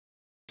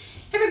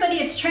Hey everybody,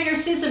 it's Trainer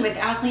Susan with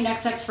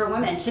Athlean-XX for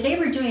Women. Today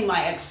we're doing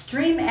my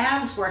extreme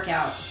abs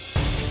workout.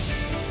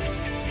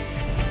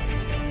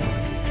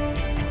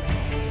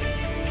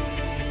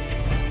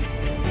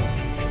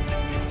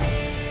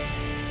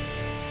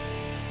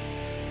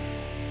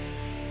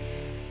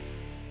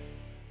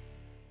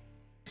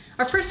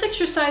 Our first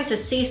exercise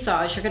is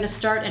seesaws. You're going to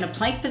start in a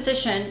plank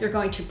position. You're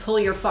going to pull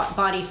your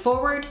body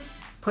forward,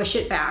 push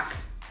it back.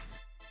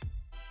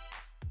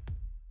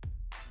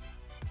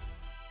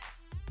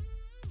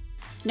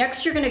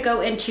 Next, you're going to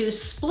go into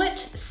split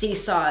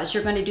seesaws.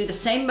 You're going to do the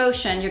same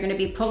motion. You're going to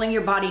be pulling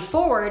your body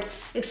forward,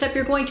 except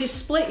you're going to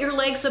split your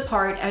legs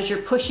apart as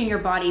you're pushing your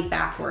body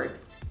backward.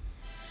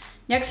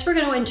 Next, we're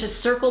going to go into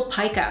circle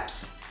pike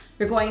ups.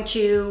 You're going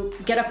to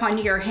get up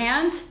onto your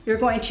hands. You're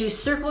going to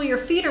circle your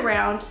feet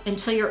around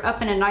until you're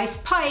up in a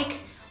nice pike,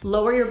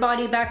 lower your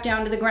body back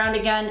down to the ground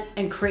again,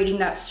 and creating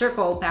that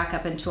circle back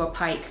up into a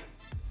pike.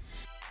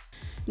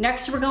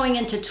 Next, we're going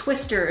into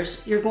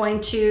twisters. You're going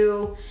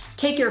to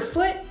take your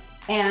foot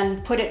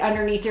and put it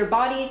underneath your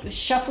body,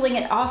 shuffling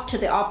it off to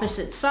the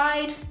opposite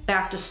side,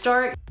 back to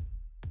start.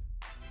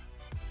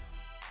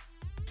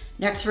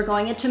 Next, we're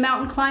going into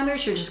mountain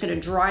climbers. You're just going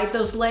to drive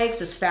those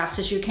legs as fast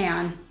as you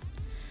can.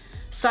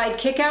 Side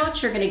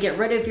kickouts, you're going to get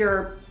rid of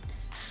your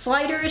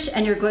sliders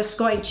and you're just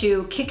going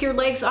to kick your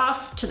legs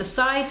off to the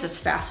sides as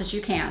fast as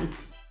you can.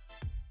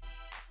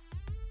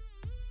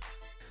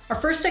 Our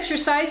first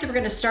exercise, we're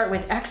going to start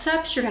with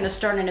X-ups. You're going to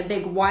start in a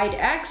big wide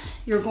X.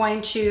 You're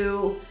going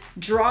to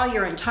draw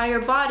your entire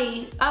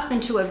body up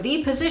into a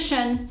V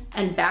position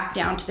and back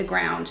down to the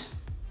ground.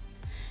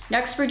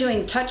 Next, we're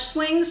doing touch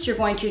swings. You're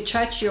going to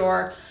touch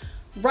your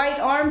right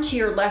arm to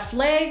your left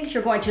leg.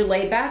 You're going to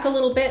lay back a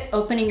little bit,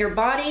 opening your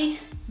body,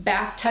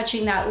 back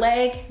touching that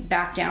leg,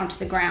 back down to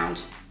the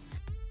ground.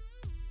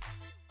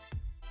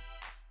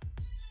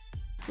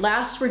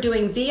 Last, we're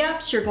doing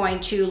V-ups. You're going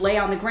to lay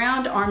on the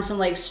ground, arms and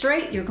legs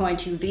straight. You're going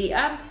to V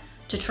up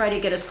to try to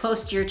get as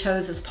close to your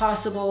toes as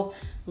possible.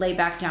 Lay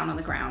back down on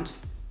the ground.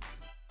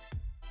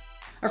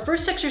 Our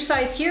first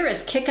exercise here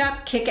is kick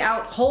up, kick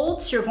out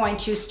holds. You're going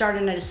to start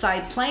in a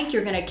side plank.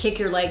 You're going to kick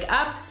your leg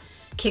up,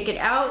 kick it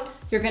out.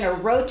 You're going to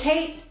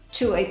rotate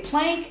to a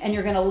plank and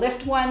you're going to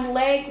lift one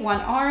leg, one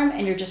arm,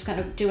 and you're just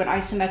going to do an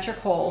isometric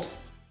hold.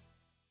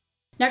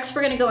 Next,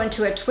 we're going to go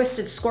into a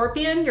twisted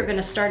scorpion. You're going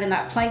to start in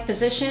that plank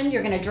position.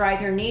 You're going to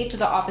drive your knee to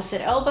the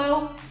opposite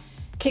elbow,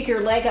 kick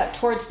your leg up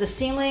towards the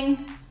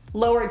ceiling,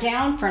 lower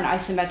down for an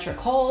isometric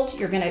hold.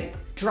 You're going to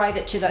drive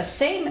it to the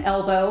same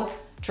elbow,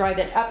 drive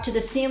it up to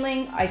the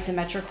ceiling,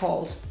 isometric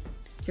hold.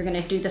 You're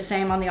going to do the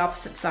same on the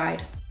opposite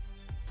side.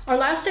 Our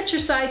last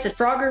exercise is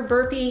Frogger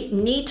burpee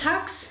knee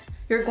tucks.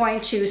 You're going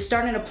to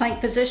start in a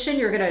plank position.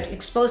 You're going to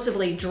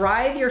explosively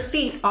drive your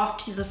feet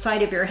off to the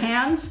side of your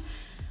hands,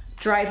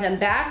 drive them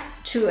back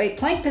to a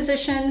plank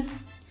position.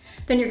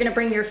 Then you're going to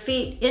bring your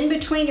feet in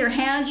between your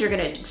hands. You're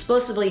going to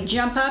explosively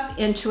jump up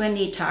into a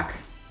knee tuck.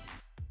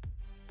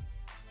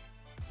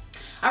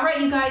 All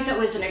right, you guys, that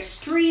was an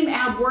extreme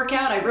ab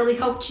workout. I really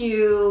hoped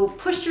you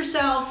pushed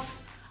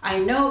yourself. I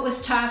know it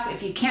was tough.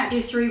 If you can't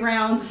do 3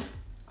 rounds,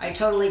 I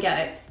totally get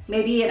it.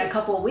 Maybe in a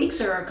couple of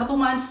weeks or a couple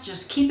months,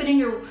 just keep it in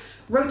your,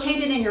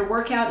 rotate it in your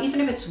workout, even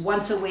if it's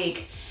once a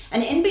week.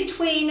 And in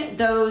between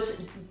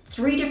those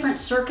 3 different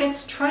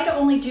circuits, try to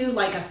only do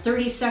like a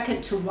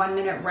 30-second to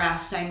 1-minute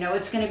rest. I know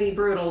it's gonna be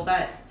brutal,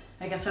 but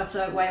I guess that's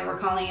why we're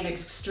calling it an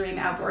extreme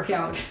ab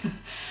workout.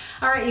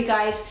 All right, you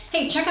guys.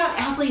 Hey, check out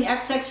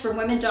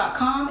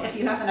Athlean-XX if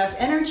you have enough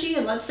energy,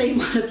 and let's say you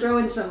want to throw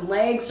in some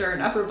legs or an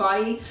upper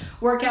body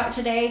workout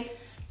today.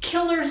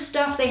 Killer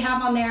stuff they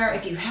have on there.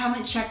 If you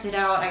haven't checked it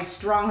out, I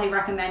strongly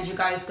recommend you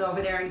guys go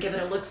over there and give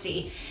it a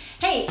look-see.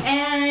 Hey,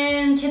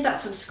 and hit that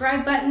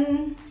subscribe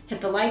button,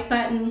 hit the like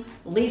button,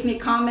 leave me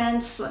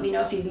comments. Let me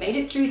know if you've made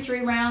it through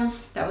 3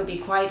 rounds. That would be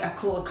quite a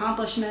cool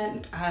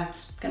accomplishment.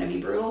 It's gonna be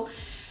brutal.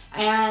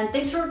 And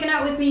thanks for working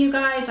out with me, you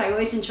guys. I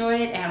always enjoy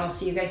it, and I'll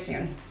see you guys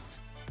soon.